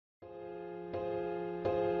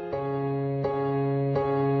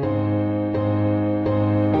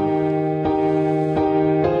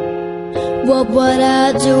What would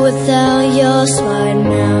I do without your smart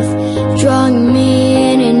mouth? Drawing me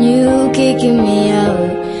in and you kicking me out.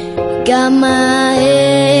 Got my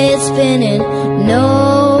head spinning, no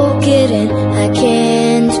kidding, I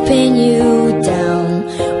can't pin you down.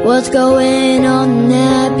 What's going on in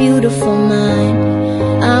that beautiful mind?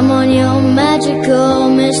 I'm on your magical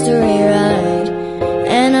mystery ride,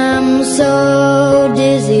 and I'm so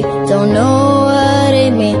dizzy, don't know what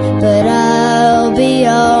it means, but I'll be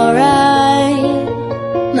alright.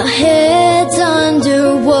 My head's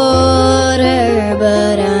underwater,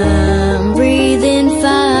 but I'm breathing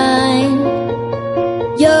fine.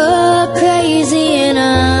 You're crazy and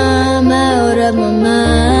I'm out of my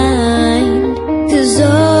mind, 'cause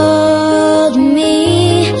old me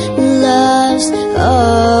loves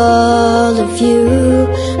all of you.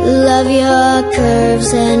 Love your curves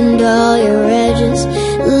and all your edges,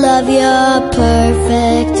 love your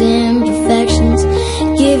perfect imperfections.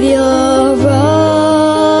 Give your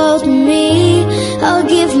all to me, I'll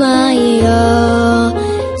give my all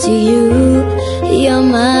to you. You're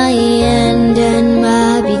my end and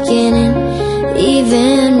my beginning,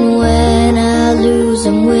 even when I lose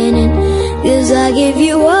I'm winning, 'cause I give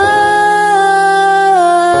you all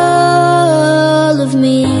of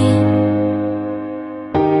me,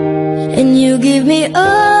 and you give me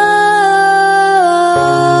all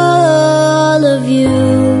of you.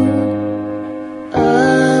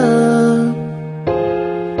 Oh,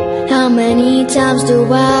 how many times do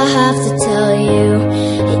I have to tell you,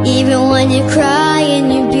 even when you're crying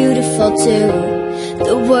you're beautiful too.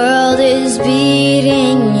 The world is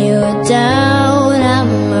beating you down,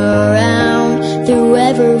 I'm around through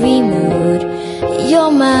every mood.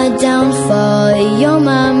 You're my downfall, you're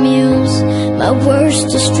my muse, my worst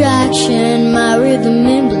distraction, my rhythm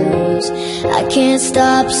and blues. I can't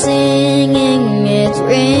stop singing, it's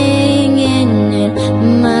ringing in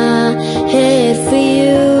my head for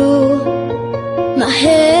you. My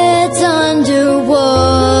head's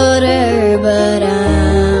underwater, but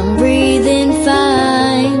I'm breathing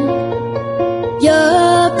fine.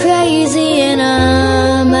 You're crazy and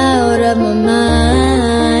I'm out of my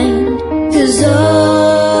mind, 'cause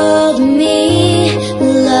old me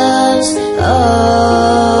loves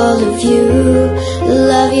all of you.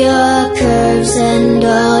 Love your curves and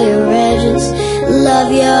all your edges,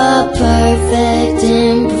 love your perfect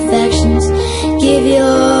imperfections. Give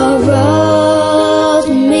your all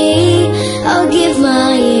to me, I'll give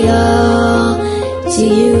my all to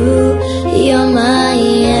you. You're my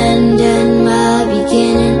end and my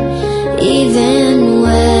beginning, even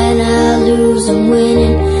when I lose I'm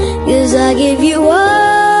winning, 'cause I give you all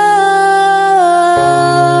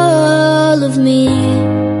of me,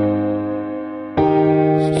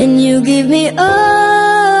 and you give me all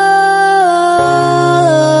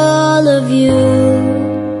of you.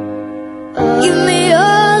 Give me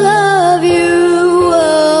all of you.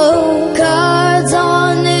 Oh, cards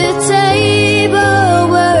on the table,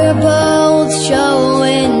 we're both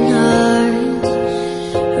showing hearts,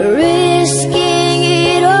 risking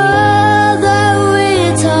it all though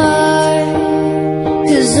it's hard,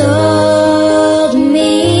 'cause old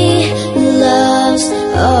me loves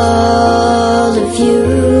all of you.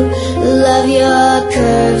 Love your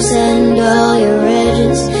curves and all your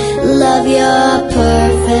edges, love your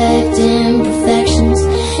perfect imperfections.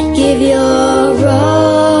 Give your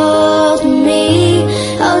all to me,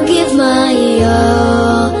 I'll give my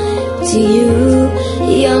all to you.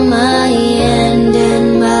 You're my end and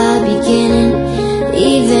my beginning,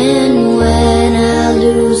 even when I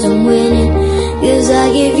lose I'm winning, 'cause I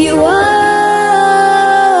give you all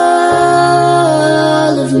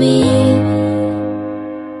of me,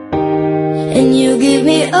 and you give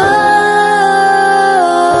me all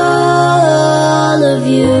of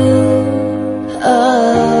you.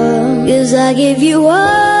 Oh, 'cause I give you all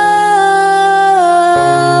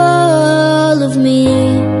of me,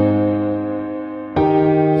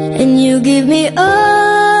 and you give me all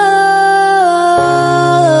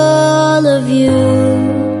of you.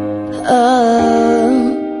 Oh,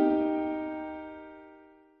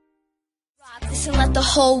 rock this and let the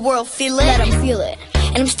whole world feel it. Let them feel it.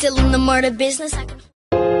 And I'm still in the murder business. I can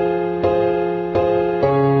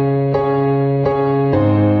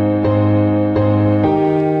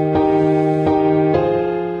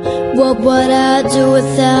What would I do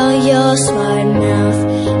without your smart mouth?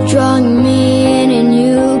 Drawing me in and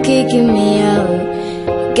you kicking me out.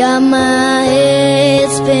 Got my head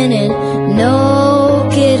spinning, no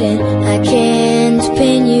kidding, I can't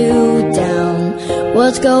pin you down.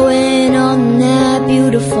 What's going on in that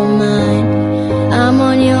beautiful mind? I'm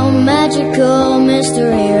on your magical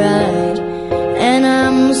mystery ride, and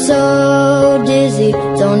I'm so dizzy,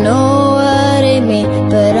 don't know what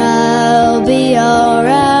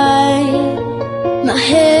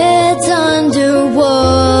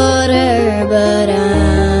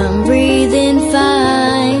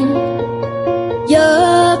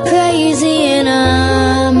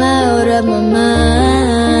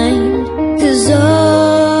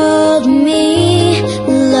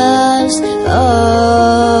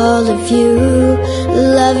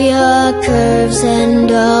Love your curves and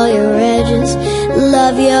all your edges.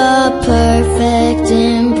 Love your perfect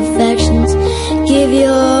imperfections. Give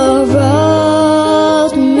your all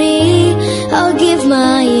to me, I'll give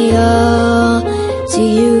my all to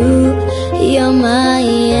you. You're my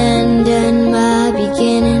end and my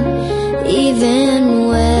beginning. Even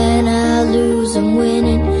when I lose, I'm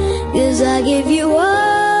winning. 'Cause I give you all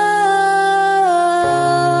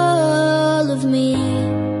of me,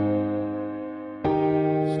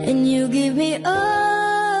 and you give me all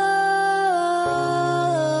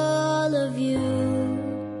of you.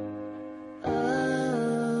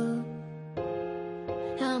 Oh,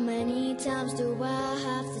 how many times do I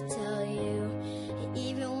have to tell